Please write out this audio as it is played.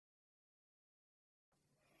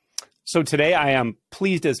So today I am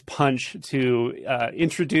pleased as punch to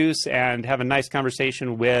introduce and have a nice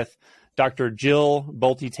conversation with Dr. Jill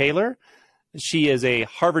Bolte Taylor. She is a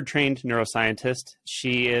Harvard-trained neuroscientist.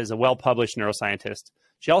 She is a well-published neuroscientist.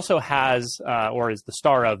 She also has, or is the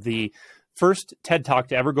star of, the first TED Talk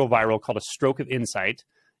to ever go viral called A Stroke of Insight.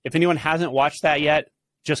 If anyone hasn't watched that yet,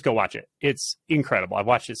 just go watch it. It's incredible. I've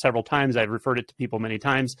watched it several times. I've referred it to people many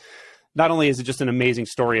times. Not only is it just an amazing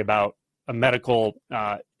story about a medical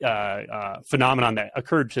phenomenon that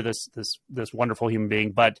occurred to this wonderful human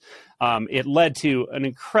being, but it led to an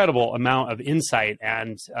incredible amount of insight,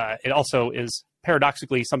 and it also is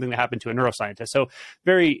paradoxically something that happened to a neuroscientist. So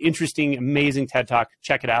very interesting, amazing TED Talk.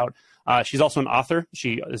 Check it out. She's also an author.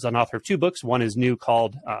 She is an author of 2 books. One is new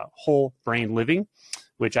called Whole Brain Living,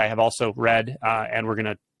 which I have also read, and we're going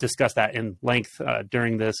to discuss that in length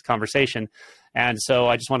during this conversation. And so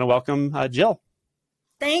I just want to welcome Jill.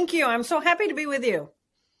 Thank you. I'm so happy to be with you.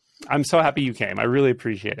 I'm so happy you came. I really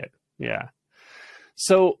appreciate it. Yeah.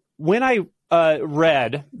 So when I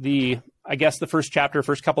read the first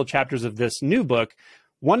couple of chapters of this new book,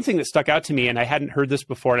 one thing that stuck out to me, and I hadn't heard this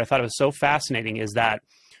before, and I thought it was so fascinating, is that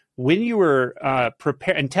when you were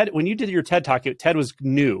prepared, and when you did your TED Talk, TED was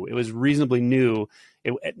new. It was reasonably new.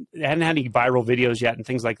 It hadn't had any viral videos yet and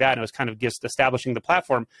things like that. And it was kind of just establishing the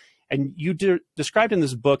platform. And you described in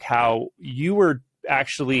this book how you were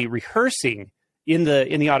actually rehearsing in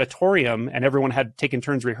the auditorium, and everyone had taken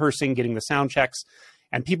turns rehearsing, getting the sound checks,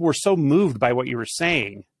 and people were so moved by what you were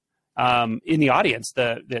saying in the audience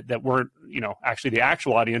that weren't actually the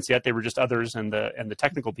actual audience yet. They were just others and the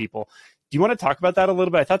technical people. Do you want to talk about that a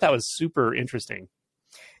little bit? I thought that was super interesting.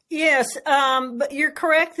 Yes, but you're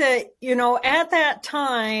correct that at that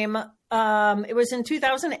time it was in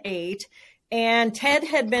 2008, and TED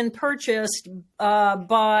had been purchased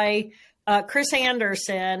by Chris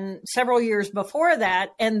Anderson several years before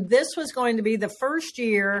that. And this was going to be the first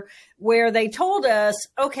year where they told us,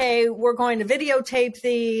 okay, we're going to videotape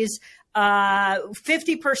these.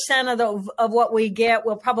 50% of what we get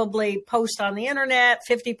we'll probably post on the internet.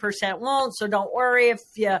 50% won't. So don't worry if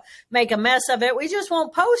you make a mess of it. We just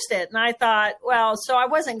won't post it. And I thought, well, so I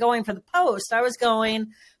wasn't going for the post. I was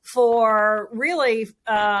going for really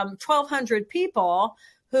 1,200 people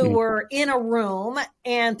who were in a room,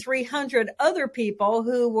 and 300 other people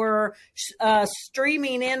who were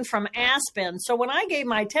streaming in from Aspen. So when I gave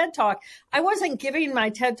my TED Talk, I wasn't giving my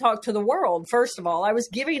TED Talk to the world, first of all. I was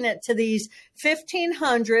giving it to these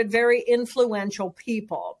 1,500 very influential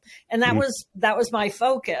people. And that was my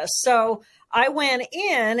focus. So I went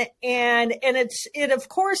in, and it of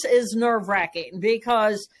course is nerve-wracking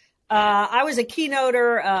because I was a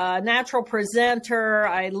keynoter, natural presenter.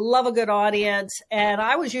 I love a good audience, and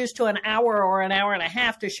I was used to an hour or an hour and a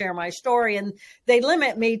half to share my story, and they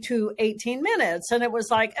limit me to 18 minutes. And it was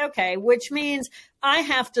like, okay, which means I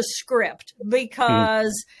have to script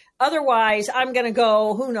because otherwise I'm going to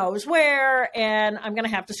go who knows where, and I'm going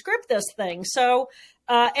to have to script this thing. So,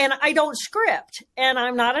 and I don't script, and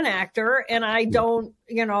I'm not an actor, and I don't,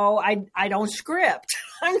 I don't script.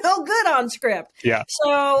 I'm no good on script. Yeah.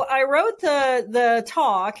 So I wrote the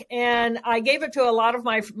talk, and I gave it to a lot of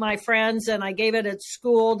my friends, and I gave it at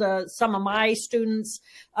school to some of my students,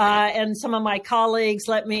 and some of my colleagues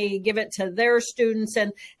let me give it to their students.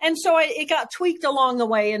 And so it got tweaked along the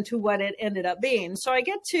way into what it ended up being. So I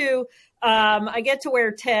get to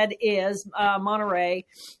where TED is, Monterey,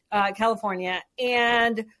 California.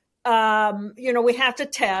 And, we have to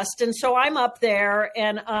test. And so I'm up there,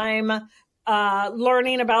 and I'm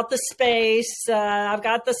learning about the space. I've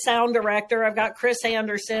got the sound director. I've got Chris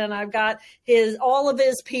Anderson. I've got all of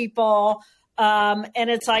his people. And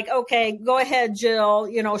it's like, okay, go ahead, Jill,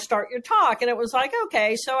 start your talk. And it was like,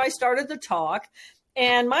 okay. So I started the talk.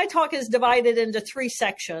 And my talk is divided into 3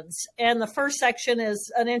 sections. And the first section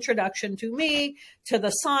is an introduction to me, to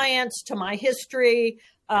the science, to my history,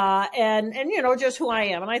 and just who I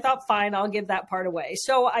am. And I thought, fine, I'll give that part away.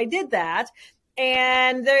 So I did that.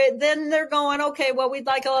 And then they're going, okay, well, we'd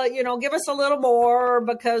like, give us a little more,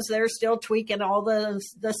 because they're still tweaking all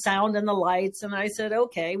the sound and the lights. And I said,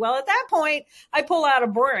 okay, well, at that point, I pull out a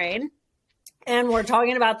brain. And we're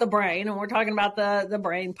talking about the brain, and we're talking about the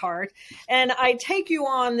brain part. And I take you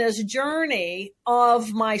on this journey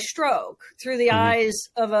of my stroke through the eyes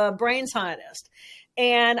of a brain scientist.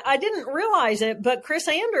 And I didn't realize it, but Chris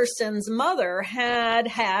Anderson's mother had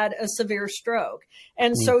a severe stroke.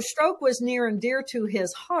 And so stroke was near and dear to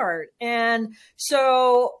his heart. And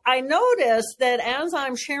so I noticed that as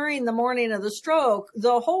I'm sharing the morning of the stroke,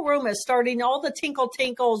 the whole room is starting, all the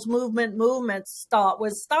tinkles, movement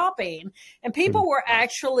was stopping. And people were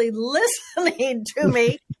actually listening to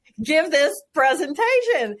me give this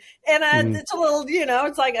presentation. And it's a little,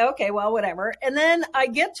 it's like, okay, well, whatever. And then I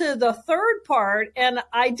get to the third part and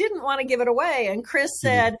I didn't want to give it away. And Chris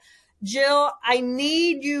said, Jill, I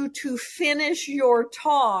need you to finish your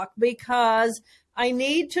talk because I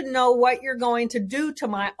need to know what you're going to do to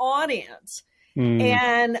my audience.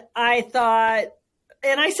 And I thought,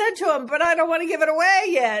 and I said to him, but I don't want to give it away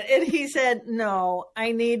yet. And he said, no,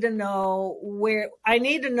 I need to know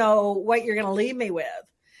what you're going to leave me with.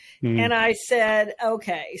 And I said,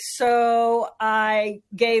 okay. So I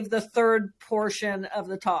gave the third portion of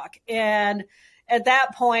the talk. And at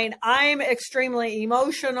that point, I'm extremely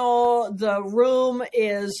emotional. The room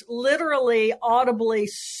is literally audibly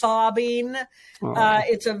sobbing.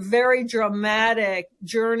 It's a very dramatic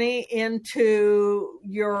journey into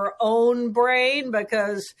your own brain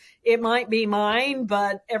because it might be mine,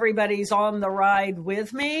 but everybody's on the ride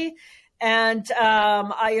with me. And,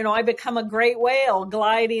 I become a great whale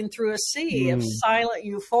gliding through a sea of silent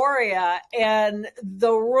euphoria. And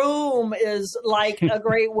the room is like a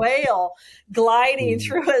great whale gliding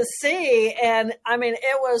through a sea. And I mean,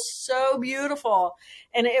 it was so beautiful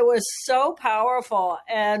and it was so powerful.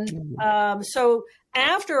 And so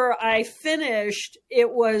after I finished,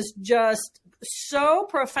 it was just so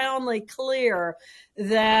profoundly clear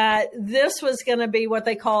that this was going to be what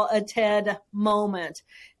they call a TED moment.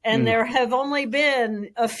 And there have only been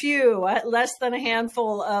a few, less than a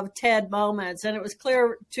handful of TED moments. And it was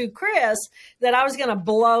clear to Chris that I was going to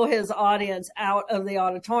blow his audience out of the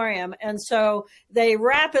auditorium. And so they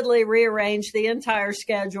rapidly rearranged the entire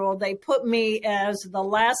schedule. They put me as the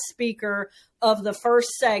last speaker of the first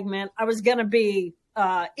segment. I was going to be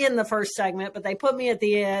in the first segment, but they put me at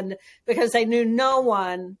the end because they knew no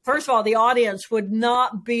one, first of all, the audience would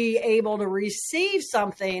not be able to receive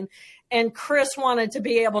something. And Chris wanted to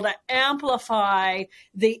be able to amplify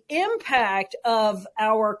the impact of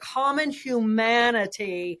our common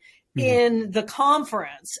humanity in the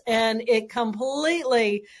conference. And it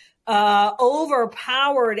completely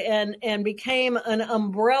overpowered and became an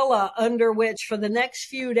umbrella under which for the next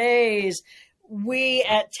few days, we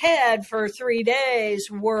at TED for 3 days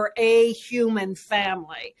were a human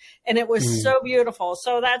family. And it was so beautiful.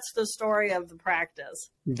 So that's the story of the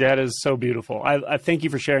practice. That is so beautiful. I thank you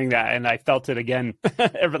for sharing that. And I felt it again,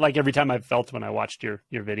 every time I've felt when I watched your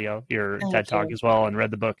video, your TED Talk as well, and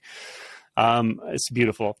read the book. It's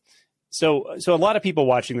beautiful. So a lot of people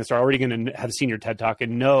watching this are already going to have seen your TED Talk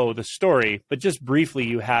and know the story, but just briefly,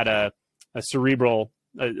 you had a cerebral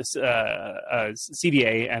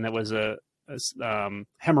CVA, and it was a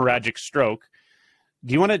hemorrhagic stroke.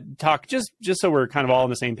 Do you want to talk just so we're kind of all on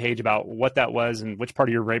the same page about what that was and which part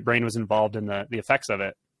of your brain was involved in the effects of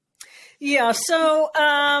it? Yeah. So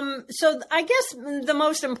I guess the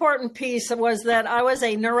most important piece was that I was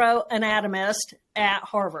a neuroanatomist at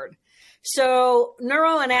Harvard. So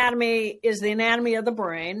neuroanatomy is the anatomy of the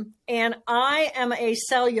brain, and I am a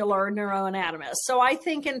cellular neuroanatomist. So I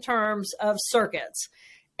think in terms of circuits.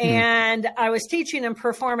 And I was teaching and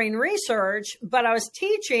performing research, but I was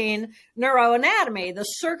teaching neuroanatomy, the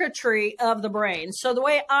circuitry of the brain. So the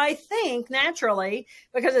way I think naturally,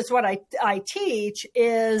 because it's what I teach,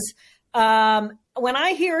 is when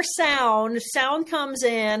I hear sound comes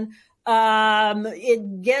in,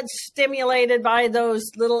 it gets stimulated by those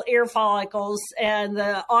little ear follicles, and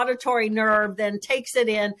the auditory nerve then takes it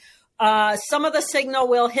in. Some of the signal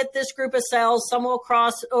will hit this group of cells. Some will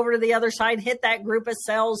cross over to the other side, hit that group of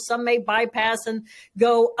cells. Some may bypass and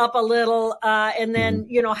go up a little. And then,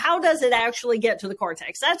 how does it actually get to the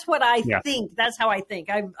cortex? That's what I think. That's how I think.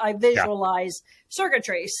 I visualize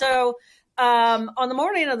circuitry. So on the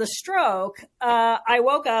morning of the stroke, I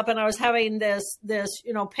woke up and I was having this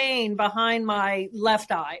pain behind my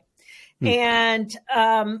left eye. And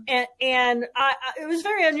it was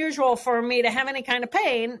very unusual for me to have any kind of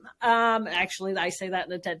pain. Actually, I say that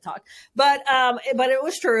in a TED Talk, but it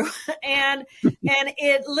was true. And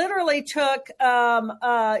it literally took,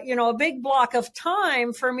 a big block of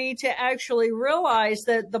time for me to actually realize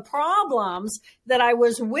that the problems that I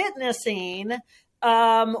was witnessing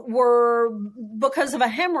were because of a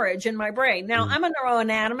hemorrhage in my brain. Now, I'm a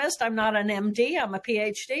neuroanatomist. I'm not an MD. I'm a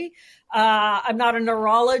PhD. I'm not a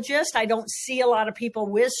neurologist. I don't see a lot of people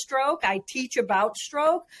with stroke. I teach about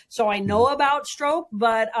stroke, so I know about stroke,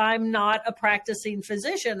 but I'm not a practicing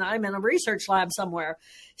physician. I'm in a research lab somewhere.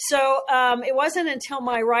 So it wasn't until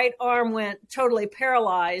my right arm went totally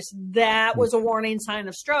paralyzed that was a warning sign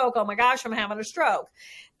of stroke. Oh my gosh, I'm having a stroke.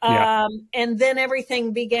 And then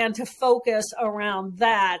everything began to focus around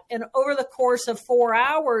that. And over the course of 4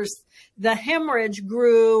 hours, the hemorrhage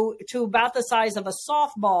grew to about the size of a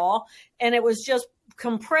softball. And it was just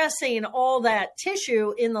compressing all that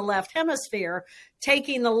tissue in the left hemisphere,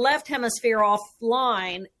 taking the left hemisphere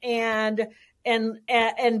offline, and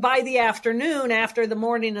by the afternoon, after the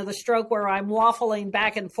morning of the stroke, where I'm waffling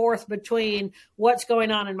back and forth between what's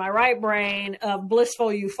going on in my right brain of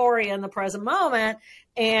blissful euphoria in the present moment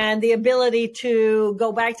and the ability to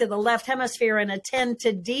go back to the left hemisphere and attend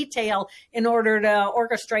to detail in order to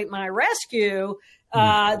orchestrate my rescue,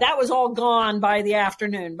 that was all gone by the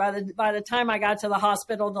afternoon. By the time I got to the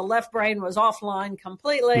hospital, the left brain was offline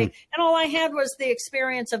completely. And all I had was the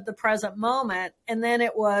experience of the present moment. And then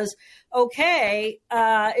it was, okay,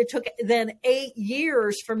 it took then 8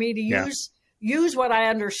 years for me to use what I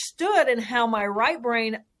understood and how my right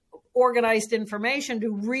brain organized information to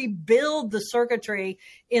rebuild the circuitry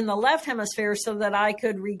in the left hemisphere so that I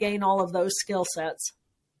could regain all of those skill sets.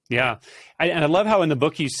 Yeah. And I love how in the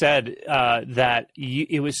book you said that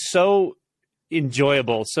it was so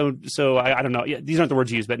enjoyable. So I don't know, these aren't the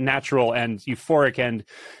words you use, but natural and euphoric and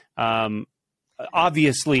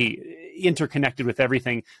obviously interconnected with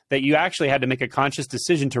everything, that you actually had to make a conscious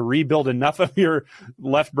decision to rebuild enough of your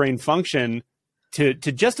left brain function to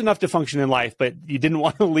just enough to function in life, but you didn't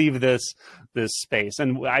want to leave this space.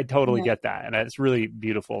 And I totally get that. And it's really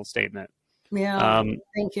beautiful statement. Yeah.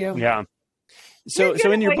 Thank you. Yeah. So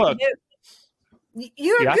in your book,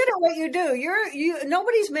 you're good at what you do.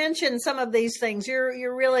 Nobody's mentioned some of these things.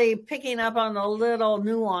 You're really picking up on the little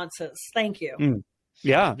nuances. Thank you.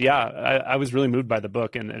 Yeah. I was really moved by the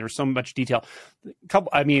book, and there's so much detail.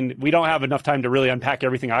 We don't have enough time to really unpack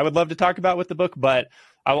everything I would love to talk about with the book, but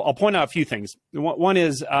I'll point out a few things. One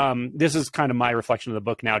is, this is kind of my reflection of the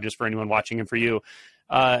book now, just for anyone watching and for you.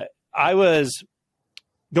 I was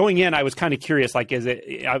going in, I was kind of curious, like,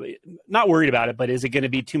 not worried about it, but is it going to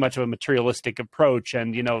be too much of a materialistic approach?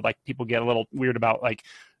 And, like people get a little weird about like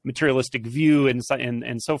materialistic view and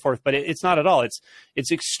so forth, but it's not at all.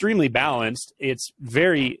 It's extremely balanced. It's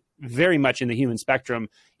very, very much in the human spectrum.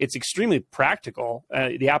 It's extremely practical.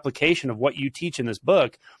 The application of what you teach in this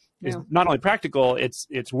book is not only practical,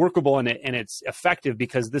 it's workable and it's effective,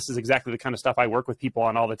 because this is exactly the kind of stuff I work with people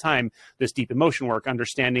on all the time. This deep emotion work,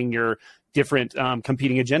 understanding your different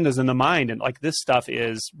competing agendas in the mind. And like, this stuff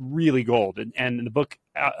is really gold. And the book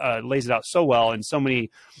lays it out so well in so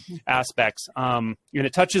many aspects. And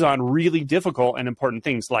it touches on really difficult and important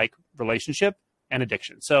things like relationship and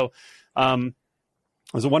addiction. So,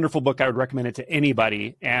 it was a wonderful book. I would recommend it to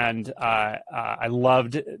anybody. And I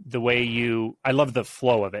loved the way I loved the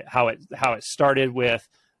flow of it, how it started with,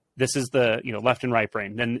 this is the left and right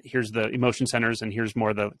brain. Then here's the emotion centers, and here's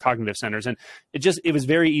more the cognitive centers. And it was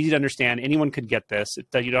very easy to understand. Anyone could get this.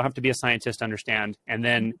 You don't have to be a scientist to understand. And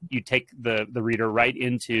then you take the reader right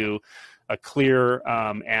into a clear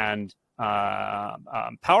and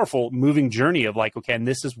powerful, moving journey of like, okay, and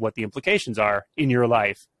this is what the implications are in your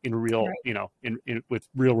life in real, with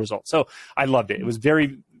real results. So I loved it. It was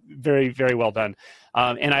very, very, very well done.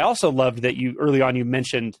 And I also loved that early on you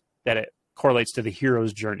mentioned that it correlates to the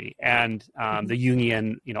hero's journey and the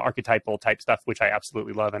Jungian, archetypal type stuff, which I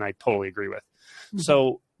absolutely love and I totally agree with.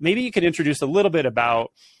 So maybe you could introduce a little bit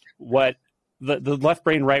about what the left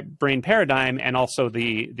brain, right brain paradigm, and also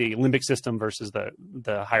the limbic system versus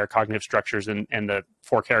the higher cognitive structures and the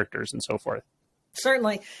four characters and so forth.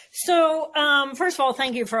 Certainly. So, first of all,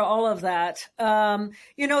 thank you for all of that.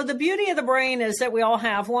 The beauty of the brain is that we all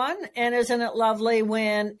have one, and isn't it lovely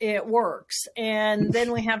when it works? And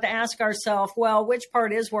then we have to ask ourselves, well, which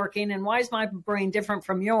part is working, and why is my brain different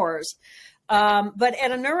from yours? But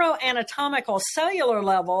at a neuroanatomical cellular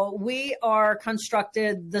level, we are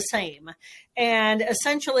constructed the same. And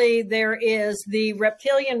essentially, there is the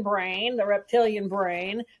reptilian brain,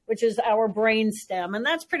 which is our brain stem. And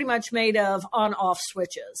that's pretty much made of on-off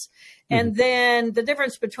switches. And then the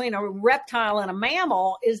difference between a reptile and a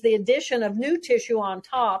mammal is the addition of new tissue on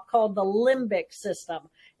top called the limbic system.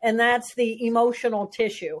 And that's the emotional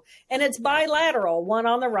tissue. And it's bilateral, one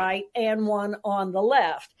on the right and one on the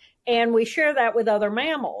left. And we share that with other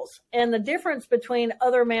mammals. And the difference between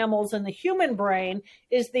other mammals and the human brain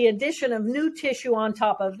is the addition of new tissue on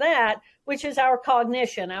top of that, which is our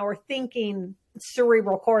cognition, our thinking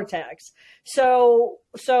cerebral cortex. So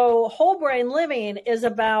whole brain living is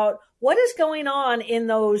about what is going on in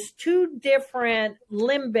those two different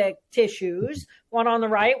limbic tissues, one on the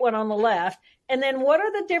right, one on the left. And then what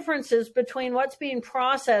are the differences between what's being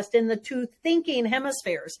processed in the two thinking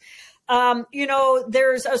hemispheres?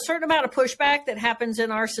 There's a certain amount of pushback that happens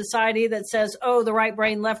in our society that says, oh, the right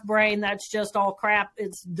brain, left brain, that's just all crap.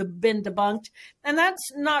 It's been debunked. And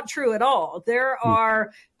that's not true at all. There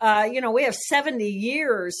are, we have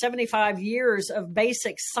 75 years of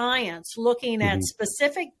basic science looking at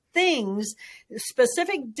specific things,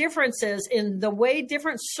 specific differences in the way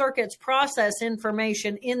different circuits process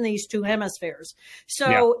information in these two hemispheres.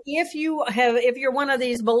 So if you're one of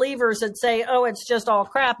these believers that say, oh, it's just all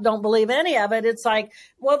crap, don't believe any of it, it's like,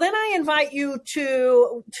 well, then I invite you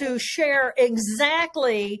to share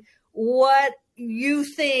exactly what you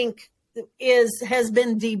think has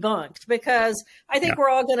been debunked, because I think we're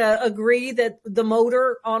all going to agree that the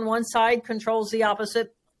motor on one side controls the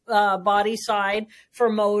opposite body side for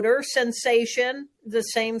motor. Sensation, the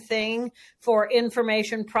same thing for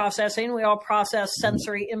information processing. We all process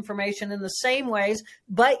sensory information in the same ways,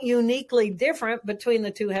 but uniquely different between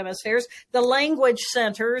the two hemispheres. The language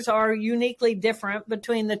centers are uniquely different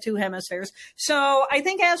between the two hemispheres. So I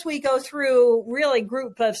think as we go through really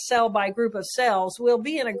group of cell by group of cells, we'll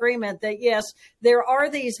be in agreement that yes, there are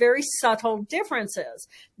these very subtle differences.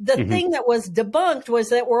 The thing that was debunked was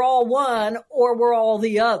that we're all one or we're all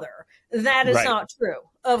the other. That is not true,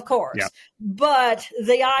 of course. Yeah. But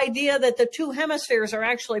the idea that the two hemispheres are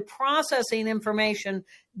actually processing information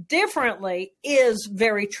differently is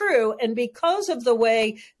very true. And because of the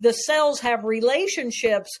way the cells have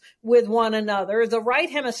relationships with one another, the right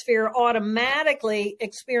hemisphere automatically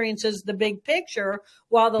experiences the big picture,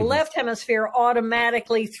 while the left hemisphere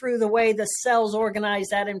automatically, through the way the cells organize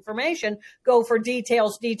that information, go for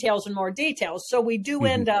details, and more details. So we do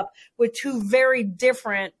end up with two very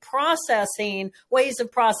different ways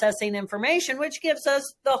of processing information, which gives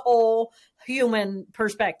us the whole human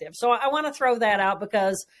perspective. So I want to throw that out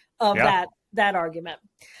because of that argument.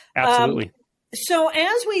 Absolutely. So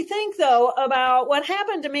as we think, though, about what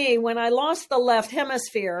happened to me when I lost the left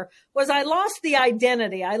hemisphere, was I lost the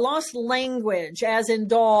identity. I lost language, as in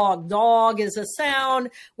dog. Dog is a sound.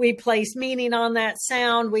 We place meaning on that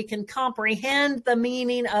sound. We can comprehend the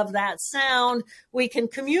meaning of that sound. We can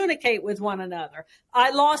communicate with one another.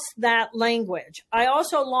 I lost that language. I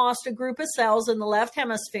also lost a group of cells in the left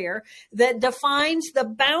hemisphere that defines the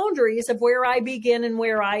boundaries of where I begin and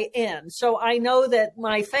where I end. So I know that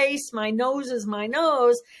my face, my nose is my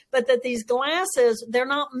nose, but that these glasses, they're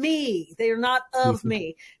not me. They're not of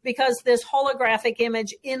me, because this holographic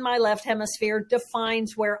image in my left hemisphere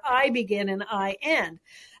defines where I begin and I end.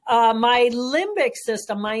 My limbic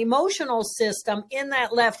system, my emotional system in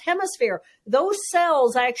that left hemisphere, those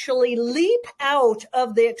cells actually leap out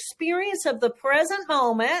of the experience of the present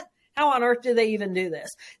moment. How on earth do they even do this?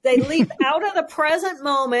 They leap out of the present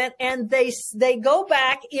moment and they go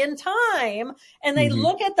back in time and they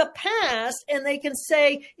look at the past and they can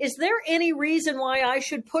say, is there any reason why I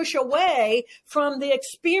should push away from the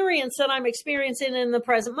experience that I'm experiencing in the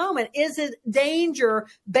present moment? Is it danger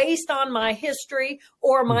based on my history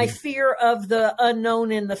or my fear of the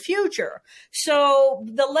unknown in the future? So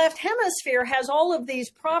the left hemisphere has all of these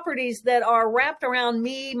properties that are wrapped around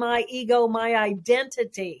me, my ego, my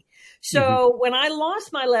identity. So when I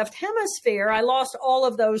lost my left hemisphere, I lost all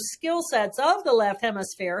of those skill sets of the left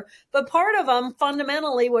hemisphere, but part of them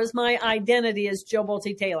fundamentally was my identity as Jill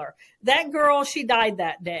Bolte Taylor. That girl, she died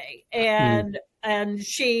that day, and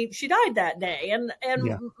she died that day, and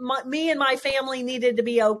me and my family needed to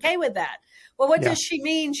be okay with that. Well, what does she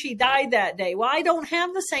mean she died that day? Well, I don't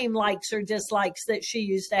have the same likes or dislikes that she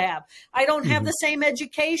used to have. I don't have the same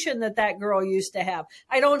education that girl used to have.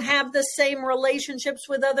 I don't have the same relationships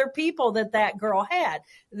with other people that girl had.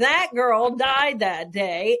 That girl died that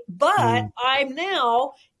day, but I'm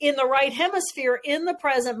now in the right hemisphere in the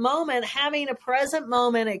present moment, having a present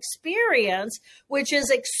moment experience, which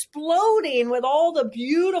is exploding with all the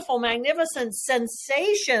beautiful, magnificent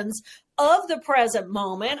sensations of the present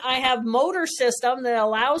moment. I have motor system that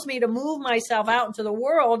allows me to move myself out into the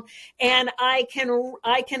world, and I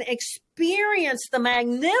can experience the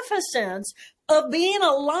magnificence of being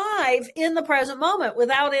alive in the present moment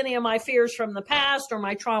without any of my fears from the past or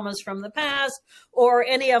my traumas from the past or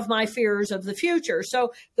any of my fears of the future.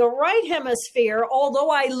 So the right hemisphere, although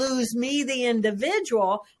I lose me, the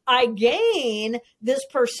individual, I gain this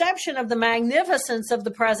perception of the magnificence of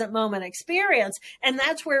the present moment experience. And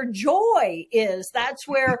that's where joy is. That's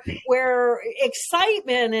where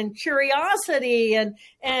excitement and curiosity and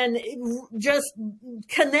just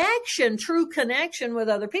connection, true connection with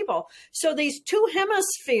other people. So these two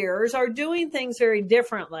hemispheres are doing things very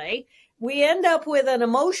differently. We end up with an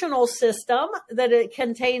emotional system that it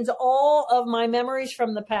contains all of my memories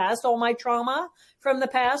from the past, all my trauma from the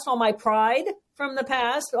past, all my pride from the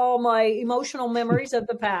past, all my emotional memories of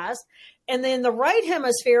the past. And then the right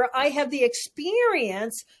hemisphere, I have the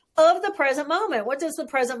experience of the present moment. What does the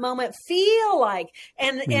present moment feel like?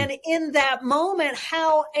 And in that moment,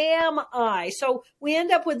 how am I? So we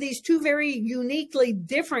end up with these two very uniquely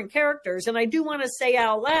different characters. And I do want to say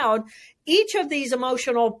out loud, each of these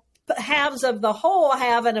emotional halves of the whole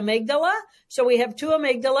have an amygdala. So we have 2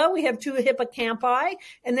 amygdala, we have 2 hippocampi,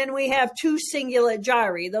 and then we have 2 cingulate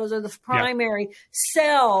gyri. Those are the primary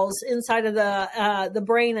cells inside of the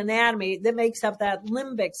brain anatomy that makes up that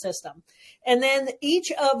limbic system. And then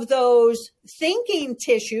each of those thinking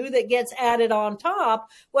tissue that gets added on top,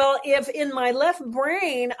 well, if in my left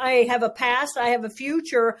brain I have a past, I have a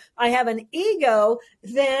future, I have an ego,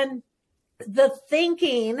 then the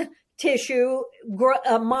thinking tissue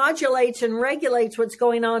modulates and regulates what's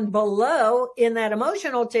going on below in that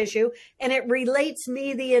emotional tissue, and it relates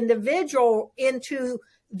me, the individual, into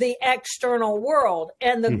the external world.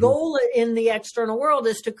 And the goal in the external world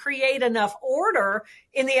is to create enough order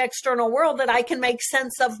in the external world that I can make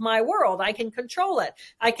sense of my world. I can control it.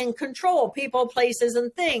 I can control people, places,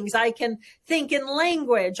 and things. I can think in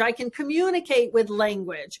language. I can communicate with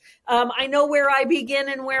language. I know where I begin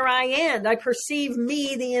and where I end. I perceive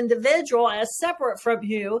me, the individual, as separate from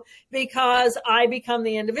you because I become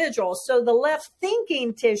the individual. So the left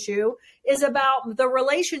thinking tissue is about the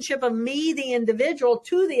relationship of me, the individual,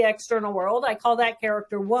 to the external world. I call that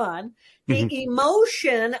character 1. The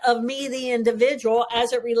emotion of me, the individual,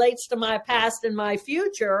 as it relates to my past and my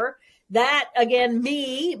future. That, again,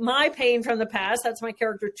 me, my pain from the past, that's my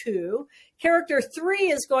character 2. Character 3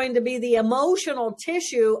 is going to be the emotional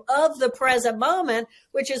tissue of the present moment,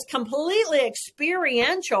 which is completely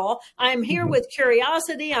experiential. I'm here with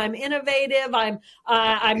curiosity. I'm innovative. I'm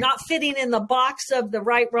not fitting in the box of the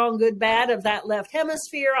right, wrong, good, bad of that left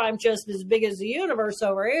hemisphere. I'm just as big as the universe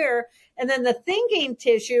over here. And then the thinking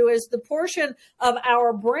tissue is the portion of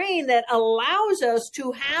our brain that allows us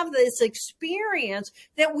to have this experience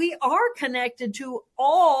that we are connected to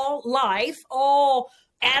all life, all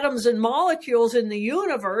atoms and molecules in the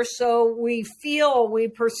universe. So we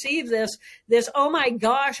perceive this, oh my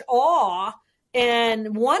gosh, awe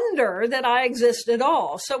and wonder that I exist at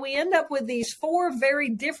all. So we end up with these 4 very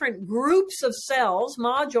different groups of cells,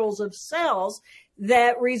 modules of cells,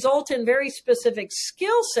 that result in very specific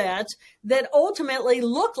skill sets that ultimately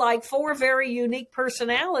look like 4 very unique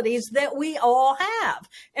personalities that we all have.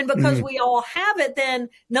 And because we all have it, then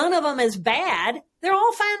none of them is bad. They're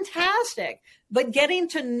all fantastic. But getting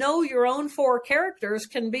to know your own 4 characters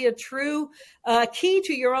can be a true key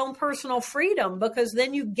to your own personal freedom, because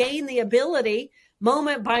then you gain the ability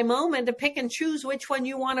moment by moment to pick and choose which one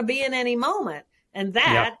you want to be in any moment. And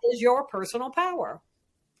that is your personal power.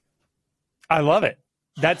 I love it.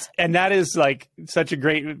 That is like such a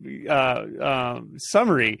great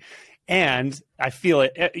summary. And I feel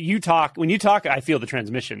it. When you talk, I feel the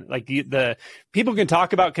transmission. Like the people can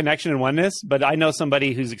talk about connection and oneness, but I know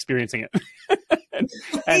somebody who's experiencing it.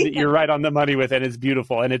 and you're right on the money with it. It's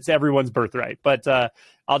beautiful, and it's everyone's birthright. But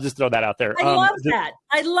I'll just throw that out there. I love that.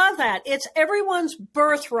 I love that. It's everyone's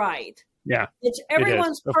birthright. Yeah, it's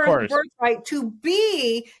everyone's birthright to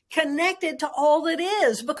be connected to all that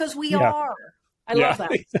is, because we are. I love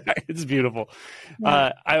that. It's beautiful.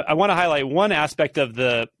 Yeah. I want to highlight one aspect of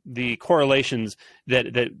the correlations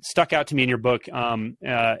that stuck out to me in your book, and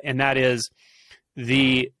that is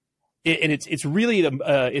it's really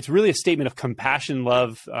a statement of compassion,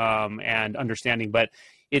 love, and understanding. But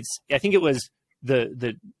I think it was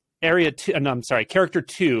the area 2. No, I'm sorry, character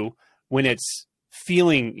 2, when it's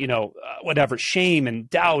feeling, whatever, shame and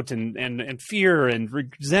doubt and fear and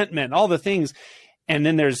resentment, all the things. And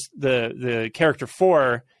then there's the character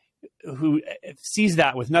 4 who sees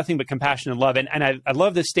that with nothing but compassion and love. And I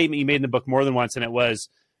love this statement you made in the book more than once. And it was,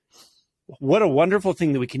 what a wonderful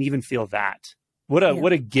thing that we can even feel that.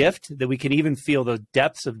 What a gift that we can even feel the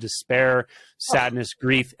depths of despair, sadness,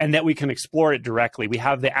 grief, and that we can explore it directly. We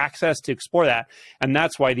have the access to explore that. And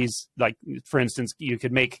that's why these, like, for instance, you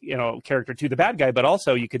could make, character 2 the bad guy, but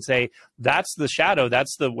also you could say that's the shadow.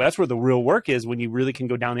 That's where the real work is, when you really can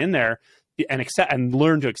go down in there and accept and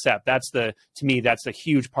learn to accept. To me, that's a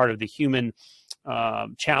huge part of the human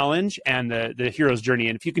challenge and the hero's journey.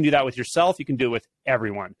 And if you can do that with yourself, you can do it with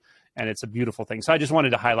everyone. And it's a beautiful thing. So I just wanted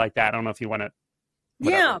to highlight that. I don't know if you want to.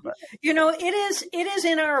 Whatever, it is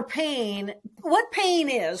in our pain. What pain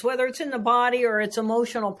is, whether it's in the body or it's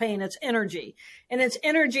emotional pain, it's energy. And it's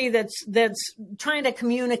energy that's trying to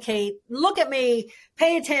communicate. Look at me,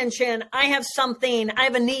 pay attention. I have something. I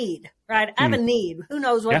have a need, right? I have a need. Who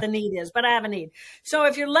knows what the need is, but I have a need. So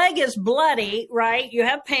if your leg is bloody, right, you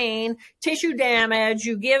have pain, tissue damage,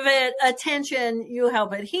 you give it attention, you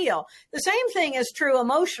help it heal. The same thing is true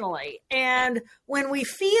emotionally. And when we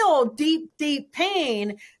feel deep, deep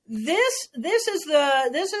pain, this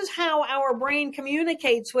is how our brain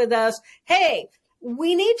communicates with us. Hey,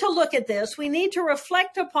 we need to look at this. We need to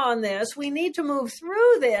reflect upon this. We need to move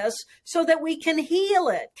through this so that we can heal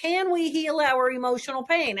it. Can we heal our emotional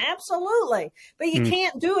pain? Absolutely. But you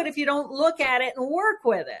can't do it if you don't look at it and work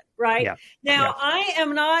with it, right? Yeah. Now, I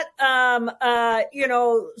am not,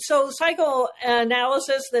 so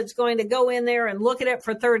psychoanalysis that's going to go in there and look at it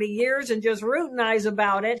for 30 years and just routinize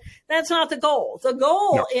about it. That's not the goal. The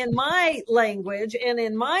goal in my language and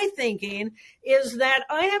in my thinking is that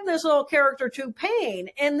I have this little character 2 pain,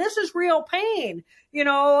 and this is real pain,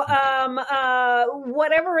 whatever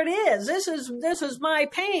it is, this is my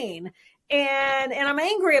pain. And I'm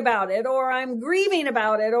angry about it, or I'm grieving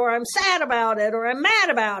about it, or I'm sad about it, or I'm mad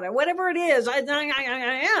about it, whatever it is. And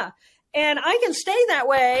I can stay that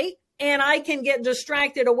way, and I can get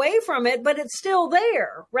distracted away from it, but it's still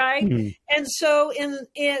there, right? And so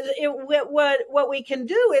what we can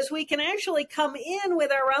do is we can actually come in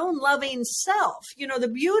with our own loving self. The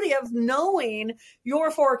beauty of knowing your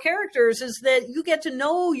 4 characters is that you get to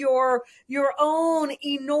know your own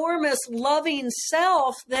enormous loving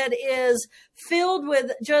self that is filled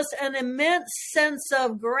with just an immense sense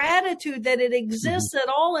of gratitude that it exists at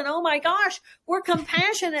all. And oh my gosh, we're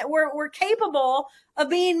compassionate. We're capable of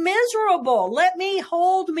being miserable. Let me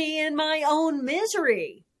hold me in my own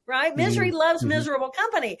misery, right? Misery loves miserable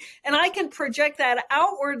company. And I can project that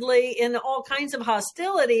outwardly in all kinds of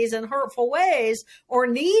hostilities and hurtful ways or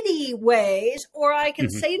needy ways, or I can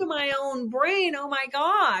say to my own brain, oh my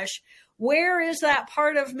gosh, where is that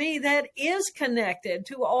part of me that is connected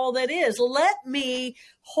to all that is? Let me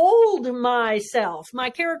hold myself.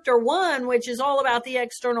 My character 1, which is all about the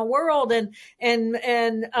external world and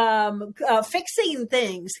fixing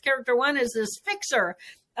things. Character 1 is this fixer.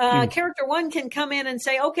 Character 1 can come in and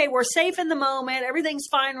say, okay, we're safe in the moment. Everything's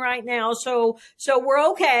fine right now. So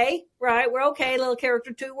we're okay, right? We're okay. Little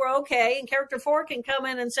character 2, we're okay. And character 4 can come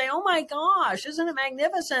in and say, oh my gosh, isn't it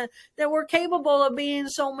magnificent that we're capable of being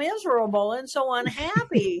so miserable and so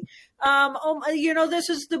unhappy? This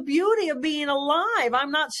is the beauty of being alive.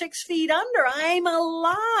 I'm not 6 feet under. I'm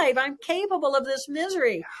alive. I'm capable of this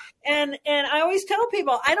misery. And I always tell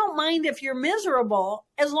people, I don't mind if you're miserable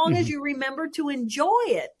as long as you remember to enjoy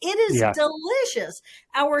it. It is delicious.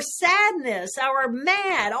 Our sadness, our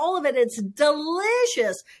mad, all of it, it's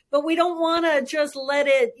delicious. But we don't want to just let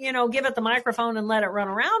it, give it the microphone and let it run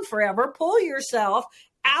around forever. Pull yourself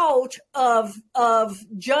out of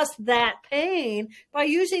just that pain by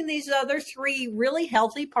using these other 3 really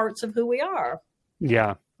healthy parts of who we are.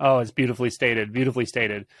 Yeah. Oh, it's beautifully stated. Beautifully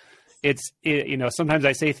stated. Sometimes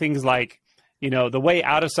I say things like, the way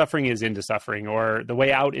out of suffering is into suffering, or the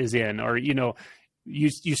way out is in, or,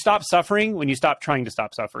 you stop suffering when you stop trying to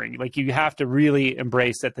stop suffering. Like, you have to really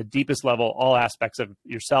embrace at the deepest level all aspects of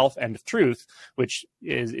yourself and of truth, which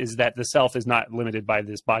is that the self is not limited by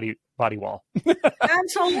this body wall.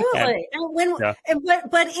 Absolutely.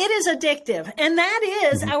 But it is addictive, and that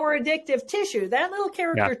is our addictive tissue. That little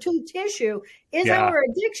character 2 tissue is our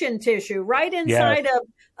addiction tissue. Right inside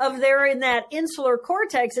of there in that insular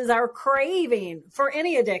cortex is our craving for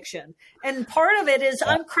any addiction. And part of it is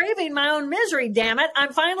I'm craving my own misery. Damn it.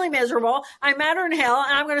 I'm finally miserable. I'm madder in hell,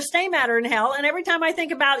 and I'm going to stay madder in hell. And every time I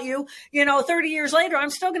think about you, 30 years later, I'm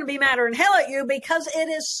still going to be madder in hell at you because it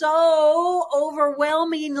is so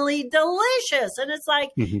overwhelmingly delicious. And it's like,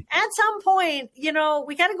 at some point,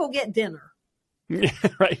 we got to go get dinner.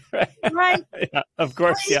 Right. Right. Yeah, of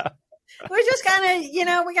course. Yeah. We just kind of,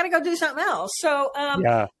 we got to go do something else. So,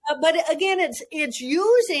 but again,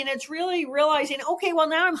 it's really realizing, okay, well,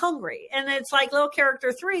 now I'm hungry. And it's like little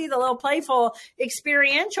character 3, the little playful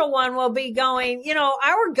experiential one will be going,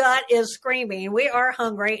 our gut is screaming. We are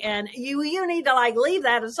hungry. And you need to leave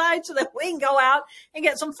that aside so that we can go out and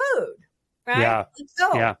get some food. Right. Yeah. Let's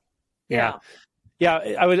go. Yeah.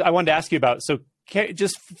 I wanted to ask you about, so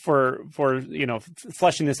just for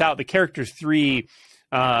fleshing this out, the character 3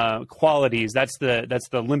 qualities, that's the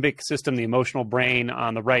limbic system, the emotional brain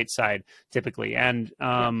on the right side typically. And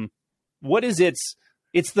what is it's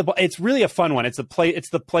really a fun one. It's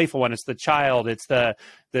the playful one. It's the child. It's the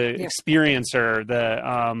experiencer,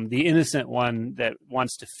 the innocent one that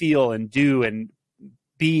wants to feel and do and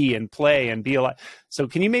be and play and be alive. So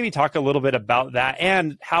can you maybe talk a little bit about that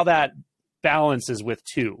and how that balances with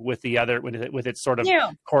the other, with its sort of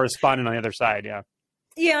correspondent on the other side? Yeah.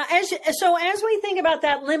 Yeah. As we think about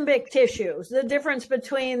that limbic tissue, the difference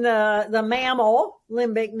between the mammal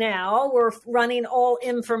limbic, now we're running all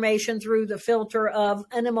information through the filter of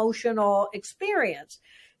an emotional experience.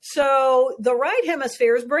 So the right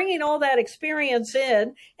hemisphere is bringing all that experience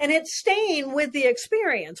in, and it's staying with the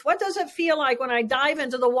experience. What does it feel like when I dive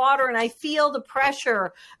into the water and I feel the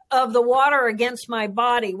pressure of the water against my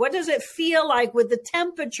body? What does it feel like with the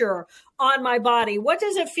temperature on my body? What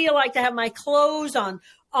does it feel like to have my clothes on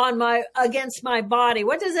against my body?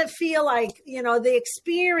 What does it feel like? The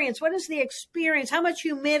experience. What is the experience? How much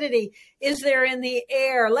humidity is there in the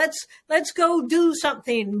air? Let's go do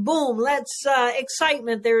something. Boom.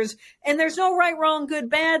 Excitement. There's no right, wrong, good,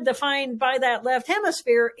 bad defined by that left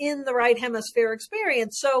hemisphere in the right hemisphere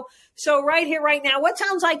experience. So right here, right now, what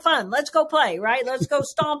sounds like fun? Let's go play, right? Let's go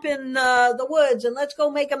stomp in the woods, and let's go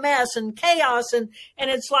make a mess and chaos. And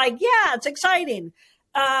it's like, yeah, it's exciting.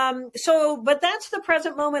 But that's the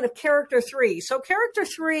present moment of character 3. So character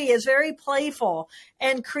 3 is very playful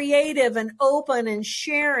and creative and open and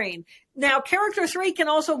sharing. Now, character 3 can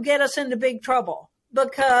also get us into big trouble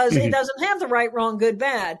because it doesn't have the right, wrong, good,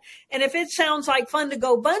 bad. And if it sounds like fun to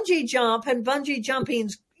go bungee jump, and bungee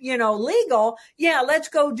jumping's legal, yeah, let's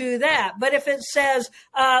go do that. But if it says,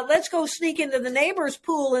 let's go sneak into the neighbor's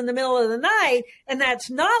pool in the middle of the night, and that's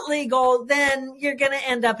not legal, then you're going to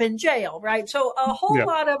end up in jail, right? So a whole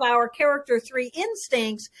lot of our character 3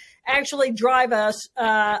 instincts actually drive us.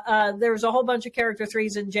 There's a whole bunch of character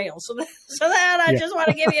 3s in jail. So that I just want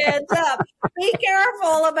to give you a heads up. Be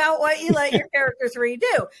careful about what you let your character 3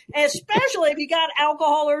 do, especially if you got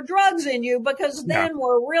alcohol or drugs in you, because then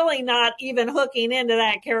we're really not even hooking into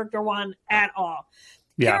that character 1 at all.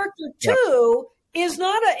 Character 2 is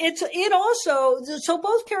not so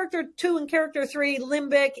both character 2 and character 3,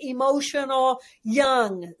 limbic, emotional,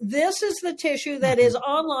 young. This is the tissue that is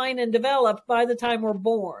online and developed by the time we're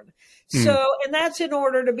born. So, and that's in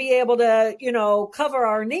order to be able to, cover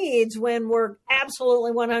our needs when we're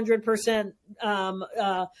absolutely 100%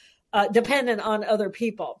 dependent on other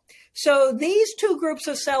people. So these two groups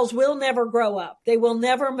of cells will never grow up. They will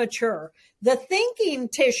never mature. The thinking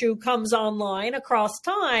tissue comes online across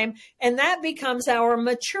time, and that becomes our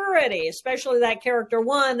maturity, especially that character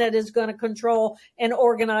 1 that is going to control and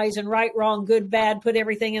organize and right, wrong, good, bad, put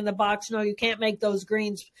everything in the box. No, you can't make those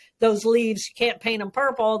greens, those leaves, you can't paint them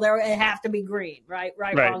purple. They have to be green, right,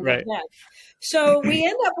 wrong, good, bad. So we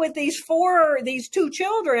end up with these 2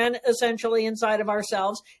 children essentially inside of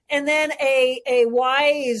ourselves, and then a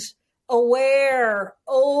wise, aware,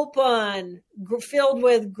 open, filled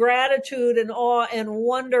with gratitude and awe and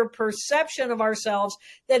wonder perception of ourselves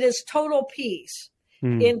that is total peace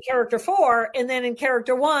in character 4. And then in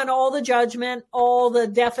character 1, all the judgment, all the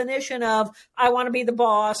definition of, I want to be the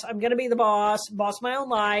boss. I'm going to be the boss of my own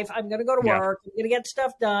life. I'm going to go to work. I'm going to get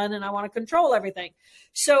stuff done, and I want to control everything.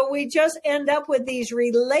 So we just end up with these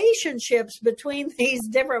relationships between these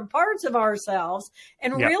different parts of ourselves,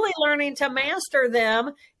 and really learning to master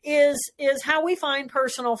them is how we find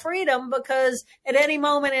personal freedom, because at any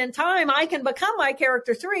moment in time, I can become my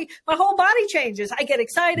character 3. My whole body changes. I get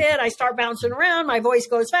excited. I start bouncing around. My voice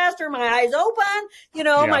goes faster. My eyes open.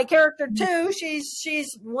 My character 2,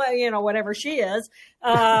 she's whatever she is,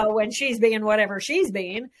 when she's being whatever she's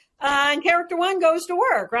being. And character 1 goes to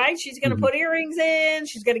work, right? She's going to put earrings in.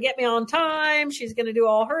 She's going to get me on time. She's going to do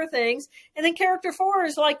all her things. And then character 4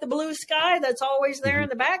 is like the blue sky that's always there in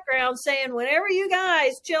the background saying, whenever you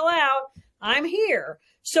guys chill out, I'm here.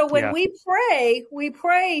 So when we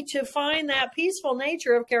pray to find that peaceful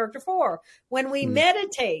nature of character 4. When we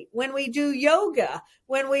meditate, when we do yoga,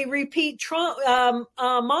 when we repeat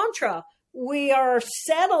mantra, we are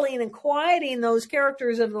settling and quieting those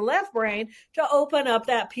characters of the left brain to open up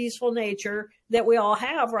that peaceful nature that we all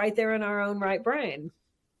have right there in our own right brain.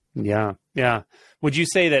 Yeah. Would you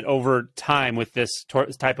say that over time with this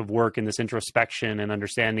type of work and this introspection and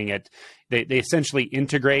understanding it, they essentially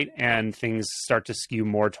integrate and things start to skew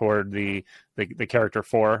more toward the character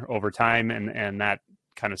 4 over time, and that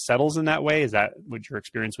kind of settles in that way? Is that what your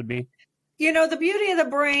experience would be? The beauty of the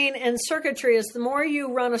brain and circuitry is the more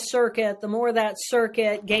you run a circuit, the more that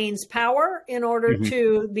circuit gains power in order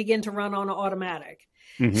to begin to run on automatic.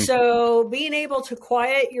 So being able to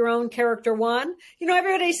quiet your own character 1,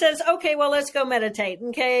 everybody says, okay, well, let's go meditate.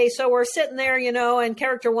 Okay. So we're sitting there, and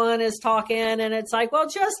character 1 is talking, and it's like, well,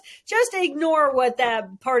 just ignore what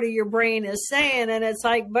that part of your brain is saying. And it's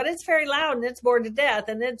like, but it's very loud and it's bored to death.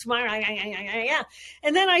 And it's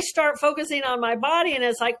and then I start focusing on my body, and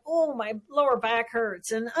it's like, oh, my lower back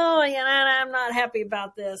hurts. And I'm not happy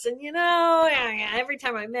about this. And every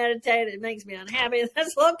time I meditate, it makes me unhappy.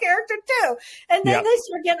 That's little character 2. And then this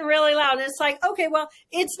start getting really loud. And it's like, okay, well,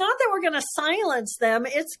 it's not that we're going to silence them.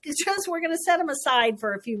 It's just we're going to set them aside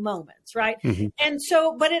for a few moments, right? Mm-hmm. And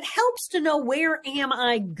so, but it helps to know, where am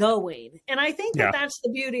I going? And I think that that's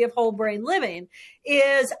the beauty of whole brain living,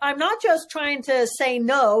 is I'm not just trying to say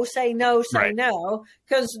no,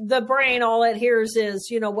 because the brain, all it hears is,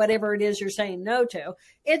 whatever it is you're saying no to.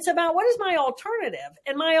 It's about, what is my alternative?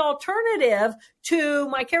 And my alternative to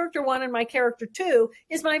my character 1 and my character 2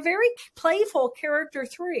 is my very playful character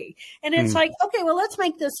 3. And it's like, okay, well, let's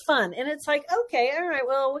make this fun. And it's like, okay, all right,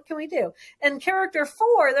 well, what can we do? And character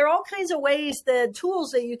 4, there are all kinds of ways, the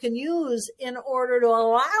tools that you can use in order to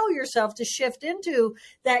allow yourself to shift into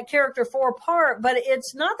that character 4 part. But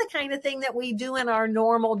it's not the kind of thing that we do in our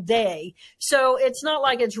normal day. So it's not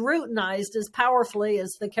like it's routinized as powerfully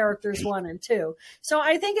as the characters 1 and 2. So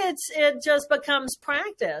I think it just becomes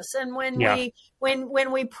practice. And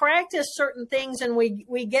when we practice certain things and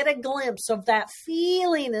we get a glimpse of that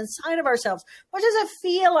feeling inside of ourselves, what does it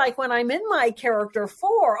feel like when I'm in my character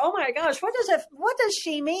 4? Oh my gosh, what does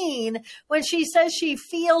she mean when she says she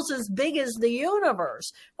feels as big as the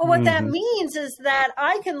universe? Well, what that means is that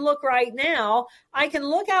I can look right now, I can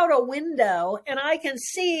look out a window and I can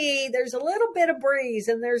see there's a little bit of breeze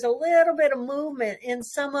and there's a little bit of movement in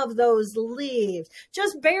some of those leaves,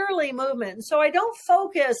 just barely movement. And so I don't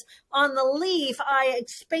focus on the leaf. I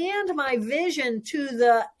expand my vision to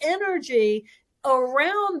the energy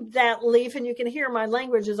around that leaf. And you can hear my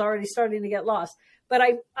language is already starting to get lost. But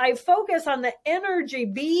I focus on the energy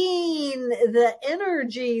being the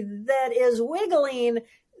energy that is wiggling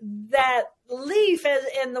that leaf,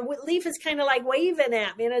 and the leaf is kind of like waving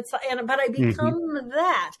at me, but I become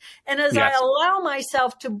that. And as I allow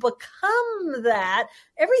myself to become that,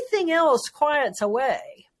 everything else quiets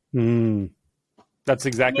away. That's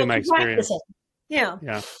exactly my experience.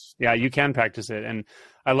 Yeah, you can practice it. And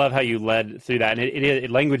I love how you led through that.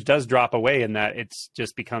 And language does drop away in that it's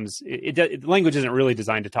just becomes, language isn't really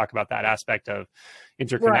designed to talk about that aspect of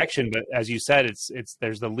interconnection. Right. But as you said,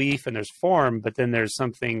 there's the leaf and there's form, but then there's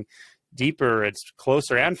something deeper, it's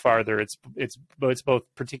closer and farther. It's both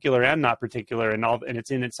particular and not particular, and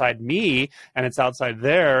it's inside me and it's outside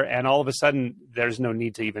there. And all of a sudden, there's no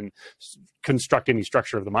need to even construct any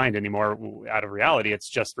structure of the mind anymore out of reality. It's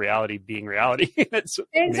just reality being reality. It's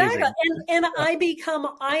exactly, and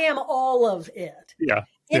I am all of it. Yeah,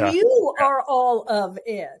 and you are all of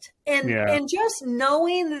it, and just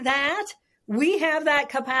knowing that we have that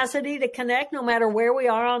capacity to connect no matter where we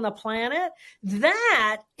are on the planet.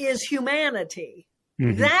 That is humanity.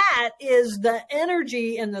 That is the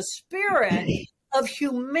energy and the spirit of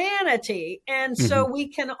humanity. And so we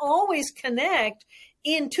can always connect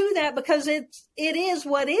into that because it is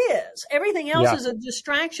what is. Everything else is a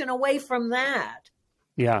distraction away from that.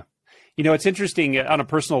 Yeah. It's interesting on a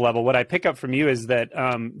personal level. What I pick up from you is that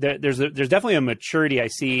there's definitely a maturity I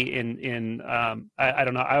see in I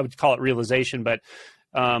don't know, I would call it realization, but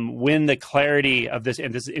when the clarity of this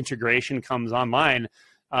and this integration comes online,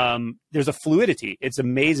 there's a fluidity. It's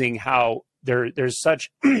amazing how there's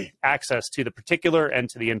such access to the particular and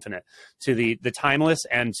to the infinite, to the timeless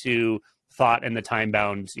and to thought and the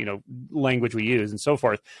time-bound, language we use and so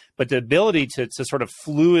forth. But the ability to sort of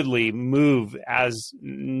fluidly move as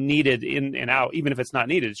needed in and out, even if it's not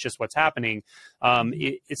needed, it's just what's happening.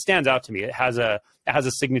 It stands out to me. It has a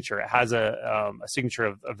signature. It has a signature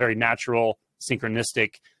of a very natural,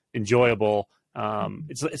 synchronistic, enjoyable.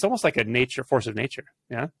 It's almost like a force of nature.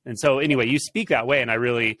 Yeah. And so anyway, you speak that way, and I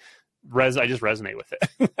really I just resonate with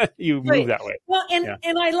it. You move that way. Well,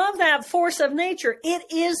 and I love that force of nature.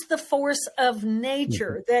 It is the force of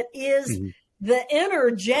nature that is the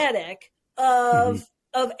energetic of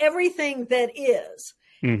everything that is.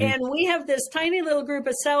 And we have this tiny little group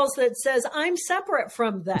of cells that says, I'm separate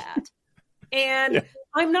from that. And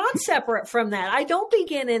I'm not separate from that. I don't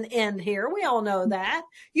begin and end here. We all know that.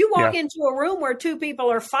 You walk into a room where two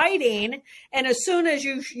people are fighting, and as soon as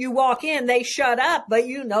you walk in, they shut up, but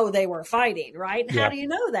they were fighting, right? How do you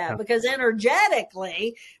know that? Because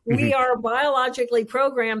energetically, we are biologically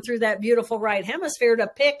programmed through that beautiful right hemisphere to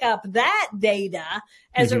pick up that data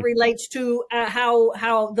as it relates to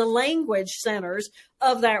how the language centers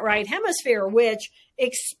of that right hemisphere, which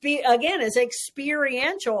again is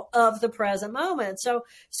experiential of the present moment. So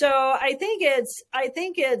I think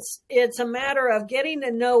it's a matter of getting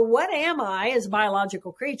to know, what am I as a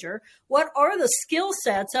biological creature? What are the skill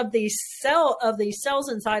sets of these cells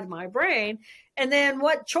inside of my brain? And then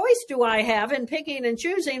what choice do I have in picking and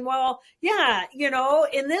choosing? Well,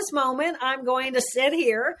 in this moment, I'm going to sit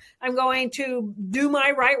here. I'm going to do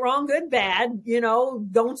my right, wrong, good, bad.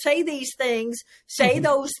 Don't say these things. Say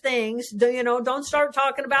those things. Don't start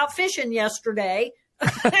talking about fishing yesterday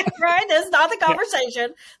Right? That's not the conversation.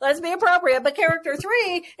 Yeah. Let's be appropriate. But character 3,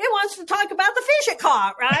 it wants to talk about the fish it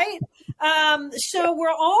caught, right? So we're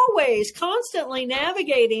always constantly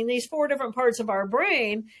navigating these 4 different parts of our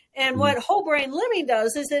brain. And what whole brain living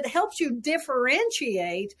does is it helps you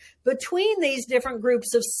differentiate between these different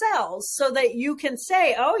groups of cells so that you can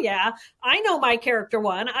say, oh yeah, I know my character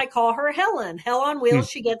 1. I call her Helen. Hell on wheels.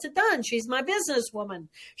 She gets it done. She's my businesswoman.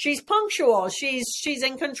 She's punctual. She's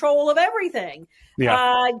in control of everything.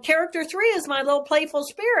 Yeah. Character 3 is my little playful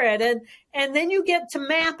spirit. And then you get to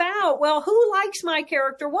map out, well, who likes my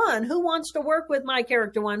character 1? Who wants to work with my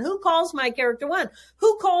character 1? Who calls my character 1?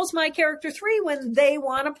 Who calls my character 3 when they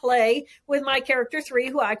want to play with my character 3,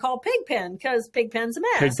 who I call Pigpen, because Pigpen's a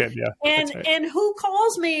mess. Pigpen, yeah. And who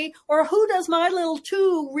calls me, or who does my little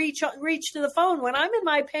 2 reach to the phone when I'm in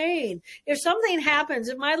my pain? If something happens,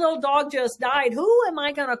 if my little dog just died, who am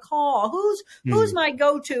I going to call? Who's my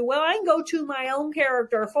go-to? Well, I can go to my own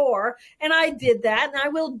character 4, and I did that, and I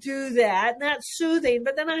will do that. And that's soothing,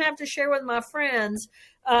 but then I have to share with my friends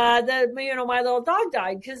that, you know, my little dog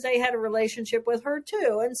died because they had a relationship with her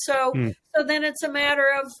too. And so then it's a matter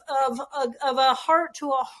of a heart to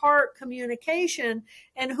a heart communication,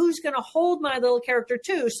 and who's going to hold my little character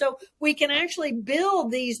too. So we can actually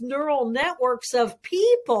build these neural networks of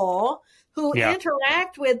people who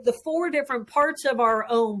interact with the 4 different parts of our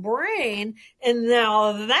own brain. And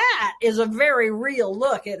now that is a very real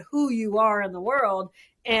look at who you are in the world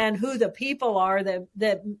and who the people are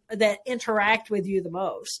that interact with you the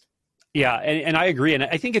most. Yeah, and I agree. And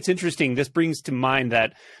I think it's interesting. This brings to mind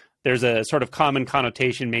that there's a sort of common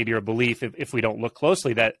connotation, maybe, or belief, if we don't look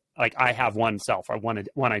closely, that like I have one self or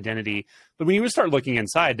one identity. But when you start looking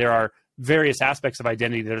inside, there are various aspects of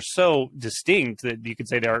identity that are so distinct that you could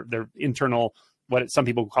say they're internal, what some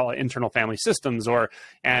people call it, internal family systems, or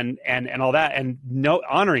and all that. And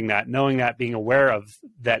honoring that, knowing that, being aware of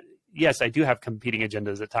that. Yes, I do have competing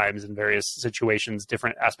agendas at times in various situations.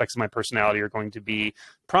 Different aspects of my personality are going to be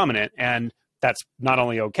prominent, and that's not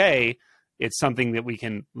only okay. It's something that we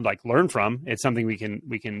can like learn from. It's something we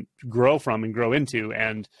can grow from and grow into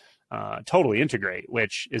and totally integrate,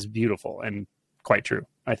 which is beautiful and quite true,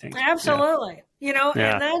 I think. Absolutely. Yeah. You know,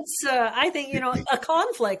 and that's, I think, you know, a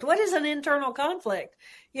conflict. What is an internal conflict?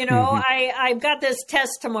 You know, I've got this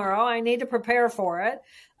test tomorrow. I need to prepare for it.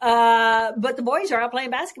 But the boys are out playing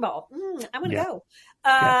basketball. I'm going to go.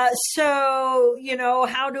 So, you know,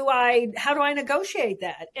 how do I negotiate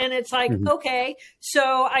that? And it's like, okay,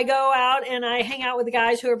 so I go out and I hang out with the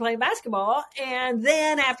guys who are playing basketball. And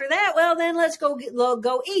then after that, well, then let's go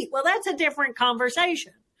eat. Well, that's a different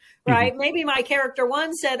conversation. Right. Maybe my character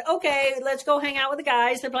 1 said, okay, let's go hang out with the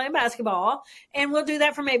guys that are playing basketball, and we'll do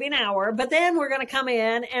that for maybe an hour. But then we're going to come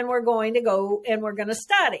in and we're going to go and we're going to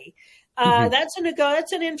study. That's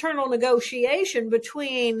an internal negotiation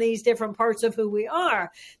between these different parts of who we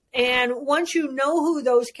are. And once you know who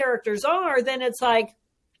those characters are, then it's like,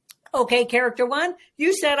 okay, character 1,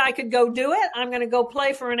 you said I could go do it. I'm going to go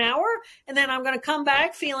play for an hour, and then I'm going to come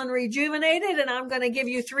back feeling rejuvenated, and I'm going to give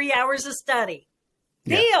you 3 hours of study.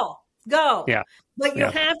 Deal. Go. Yeah. But you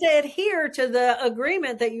have to adhere to the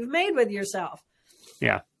agreement that you've made with yourself.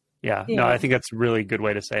 Yeah. No, I think that's a really good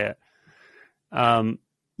way to say it.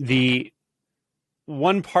 The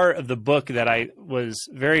one part of the book that I was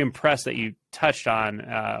very impressed that you touched on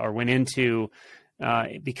or went into,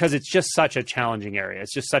 because it's just such a challenging area.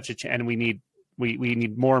 It's just such and we need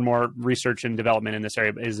more and more research and development in this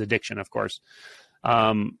area, is addiction, of course.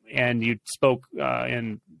 And you spoke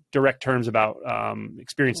in direct terms about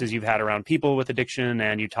experiences you've had around people with addiction,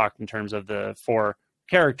 and you talked in terms of the 4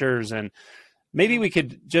 characters. And maybe we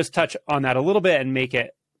could just touch on that a little bit and make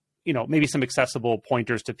it, you know, maybe some accessible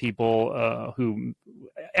pointers to people who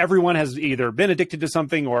everyone has either been addicted to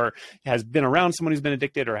something or has been around someone who's been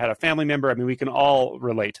addicted or had a family member. I mean, we can all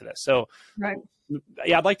relate to this. So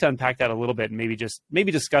yeah, I'd like to unpack that a little bit and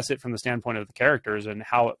maybe discuss it from the standpoint of the characters and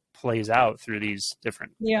how it plays out through these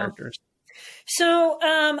different characters. So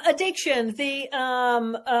addiction,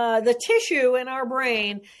 the tissue in our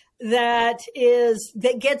brain that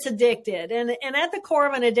gets addicted, and at the core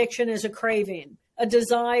of an addiction is a craving, a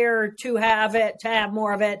desire to have it, to have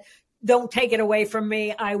more of it. Don't take it away from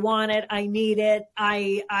me. I want it. I need it.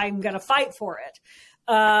 I'm going to fight for it.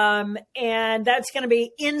 And that's going to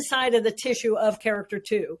be inside of the tissue of character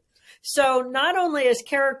 2. So not only is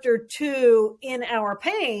character 2 in our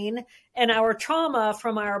pain and our trauma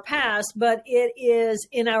from our past, but it is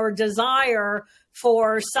in our desire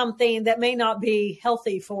for something that may not be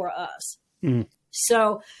healthy for us.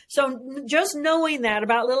 So just knowing that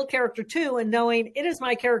about little character 2 and knowing it is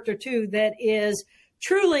my character 2 that is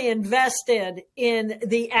truly invested in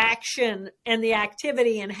the action and the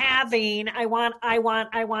activity and having, I want,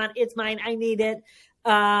 it's mine, I need it.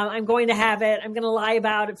 I'm going to have it. I'm going to lie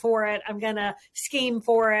about it for it. I'm going to scheme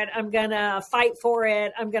for it. I'm going to fight for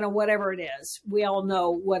it. I'm going to whatever it is. We all know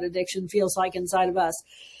what addiction feels like inside of us.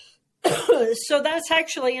 So that's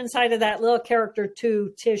actually inside of that little character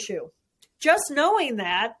 2 tissue. Just knowing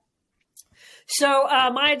that. So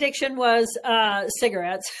my addiction was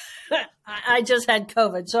cigarettes. I just had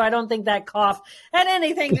COVID, so I don't think that cough had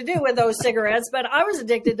anything to do with those cigarettes, but I was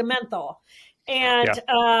addicted to menthol. And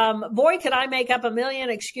boy, could I make up a million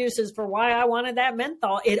excuses for why I wanted that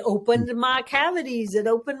menthol. It opened my cavities. It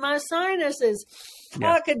opened my sinuses.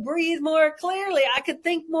 Yeah. I could breathe more clearly. I could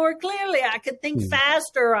think more clearly. I could think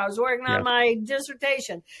faster. I was working on my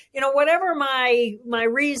dissertation. You know, whatever my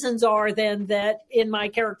reasons are, then that in my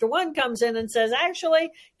character 1 comes in and says, actually,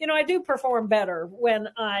 you know, I do perform better when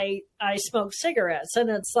I smoke cigarettes. And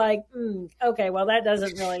it's like, okay, well, that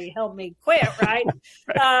doesn't really help me quit, right?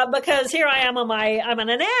 Because here I am, I'm an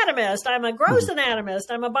anatomist. I'm a gross anatomist.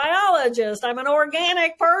 I'm a biologist. I'm an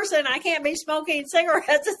organic person. I can't be smoking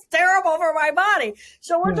cigarettes. It's terrible for my body.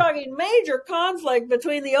 So we're talking major conflict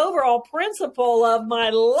between the overall principle of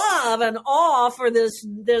my love and awe for this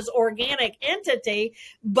organic entity,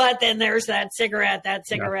 but then there's that cigarette. And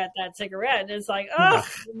it's like, oh,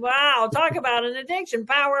 wow, talk about an addiction,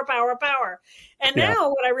 power. And now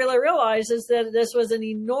what I really realize is that this was an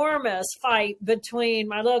enormous fight between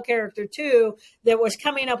my little character 2 that was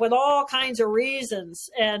coming up with all kinds of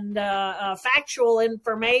reasons and factual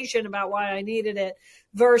information about why I needed it,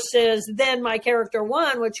 versus then my character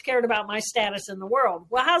 1, which cared about my status in the world.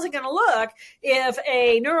 Well, how's it going to look if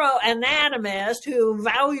a neuroanatomist who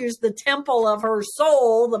values the temple of her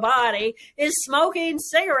soul, the body, is smoking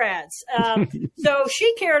cigarettes? So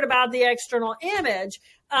she cared about the external image.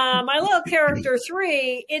 My little character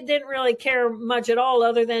 3, it didn't really care much at all,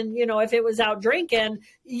 other than, you know, if it was out drinking,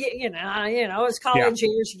 it's college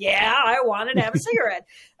years. Yeah, I wanted to have a cigarette.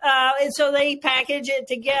 And so they package it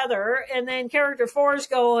together, and then character 4 is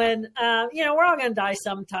going, we're all going to die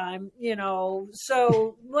sometime,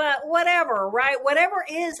 so whatever, right? Whatever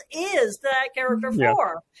is that character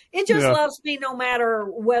 4. It just loves me no matter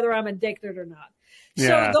whether I'm addicted or not.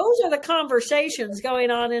 So those are the conversations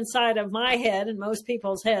going on inside of my head, and most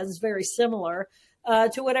people's heads very similar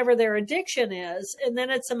to whatever their addiction is. And then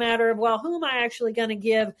it's a matter of, well, who am I actually going to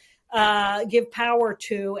give power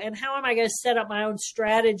to, and how am I going to set up my own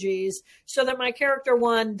strategies so that my character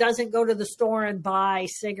 1 doesn't go to the store and buy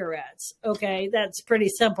cigarettes? Okay, that's pretty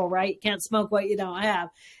simple, right? You can't smoke what you don't have.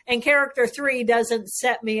 And character 3 doesn't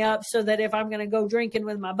set me up so that if I'm going to go drinking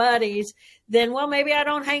with my buddies, then, well, maybe I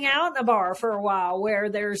don't hang out in a bar for a while where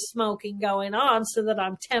there's smoking going on so that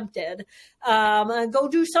I'm tempted. Go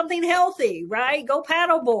do something healthy, right? Go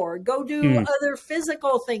paddleboard, go do other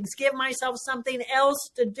physical things, give myself something else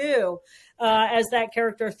to do as that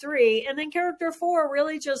character 3. And then character 4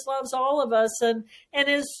 really just loves all of us and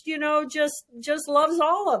is, just loves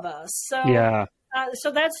all of us. So,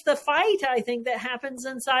 so that's the fight, I think, that happens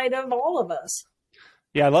inside of all of us.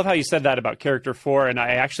 Yeah, I love how you said that about character 4, and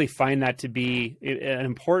I actually find that to be an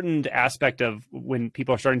important aspect of when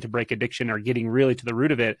people are starting to break addiction or getting really to the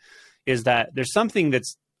root of it, is that there's something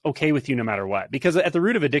that's okay with you no matter what. Because at the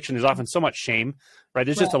root of addiction, there's often so much shame, right?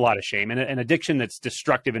 There's just a lot of shame. And an addiction that's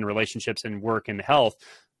destructive in relationships and work and health,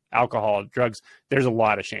 alcohol, drugs, there's a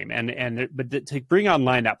lot of shame. But to bring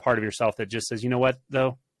online that part of yourself that just says, you know what,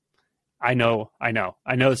 though? I know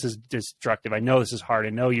this is destructive. I know this is hard.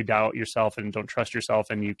 I know you doubt yourself and don't trust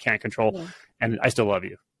yourself and you can't control, and I still love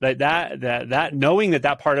you. That knowing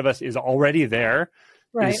that part of us is already there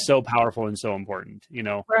is so powerful and so important,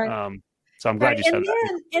 Right. So I'm glad you said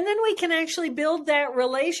that. And then we can actually build that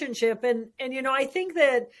relationship. And I think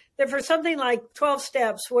that for something like 12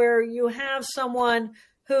 steps, where you have someone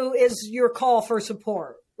who is your call for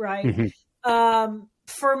support, right? Mm-hmm.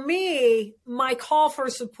 For me, my call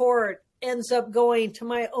for support ends up going to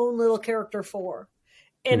my own little character 4.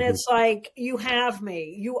 And it's like, you have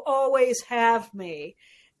me. You always have me.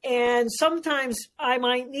 And sometimes I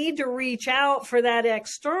might need to reach out for that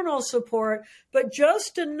external support, but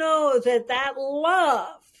just to know that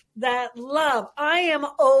love, I am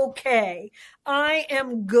okay. I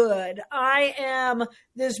am good. I am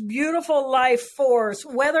this beautiful life force,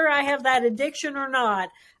 whether I have that addiction or not.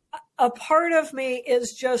 A part of me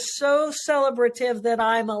is just so celebrative that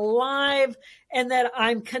I'm alive and that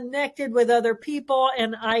I'm connected with other people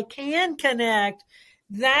and I can connect.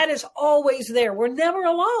 That is always there. We're never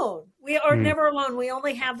alone. We are never alone. We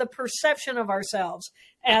only have the perception of ourselves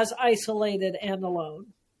as isolated and alone.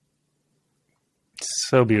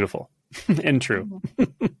 So beautiful. And true.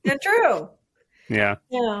 And true. Yeah.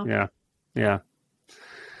 Yeah. Yeah. Yeah.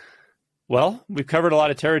 Well, we've covered a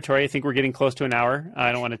lot of territory. I think we're getting close to an hour.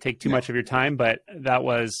 I don't want to take too much of your time, but that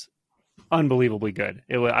was unbelievably good.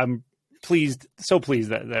 I'm pleased, so pleased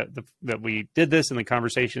that we did this, and the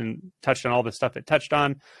conversation touched on all the stuff it touched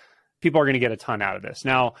on. People are going to get a ton out of this.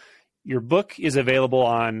 Now, your book is available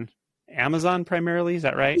on Amazon primarily. Is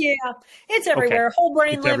that right? Yeah, it's everywhere. Okay. Whole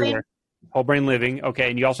Brain It's Living. everywhere. Whole Brain Living. Okay.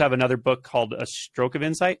 And you also have another book called A Stroke of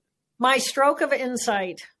Insight. My Stroke of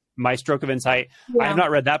Insight. My Stroke of Insight. Yeah. I have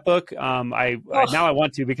not read that book. Now I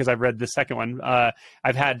want to, because I've read the second one.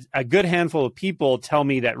 I've had a good handful of people tell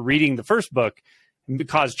me that reading the first book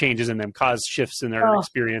caused changes in them, caused shifts in their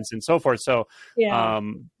experience and so forth. So,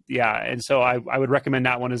 and so I would recommend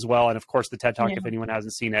that one as well. And of course, the TED Talk, if anyone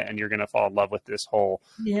hasn't seen it, and you're going to fall in love with this whole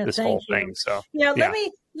thing. So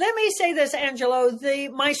let me say this, Angelo.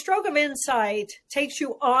 My Stroke of Insight takes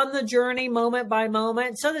you on the journey moment by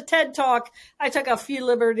moment. So the TED Talk, I took a few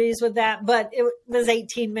liberties with that, but it was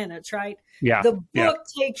 18 minutes, right? Yeah. The book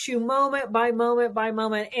takes you moment by moment by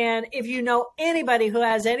moment. And if you know anybody who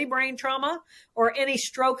has any brain trauma or any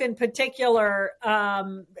stroke in particular,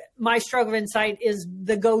 My Stroke of Insight is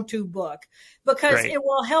the go-to book, because it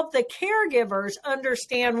will help the caregivers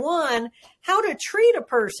understand, one, how to treat a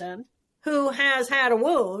person who has had a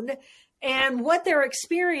wound and what their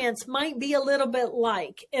experience might be a little bit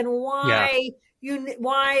like, and why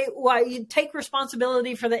you take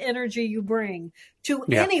responsibility for the energy you bring to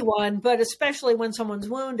anyone, but especially when someone's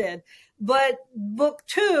wounded. But book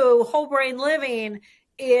 2, Whole Brain Living,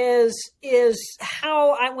 is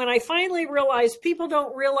how when I finally realized people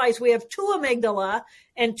don't realize we have 2 amygdala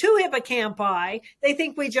and 2 hippocampi. They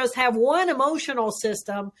think we just have one emotional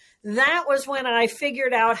system. That was when I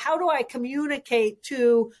figured out, how do I communicate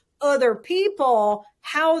to other people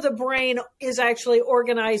how the brain is actually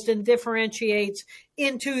organized and differentiates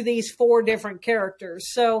into these 4 different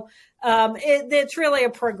characters. So it's really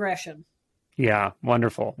a progression. Yeah.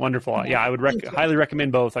 Wonderful. Wonderful. Yeah. I would highly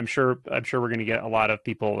recommend both. I'm sure we're going to get a lot of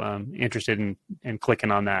people interested in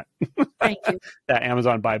clicking on that. Thank you. That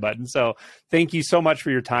Amazon buy button. So thank you so much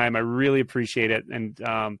for your time. I really appreciate it. And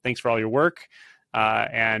thanks for all your work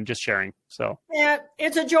and just sharing. So yeah,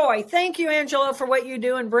 it's a joy. Thank you, Angelo, for what you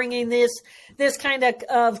do and bringing this kind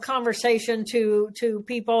of conversation to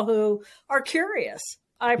people who are curious.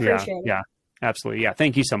 I appreciate it. Yeah, absolutely. Yeah.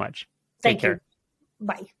 Thank you so much. Take care.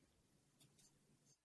 Bye.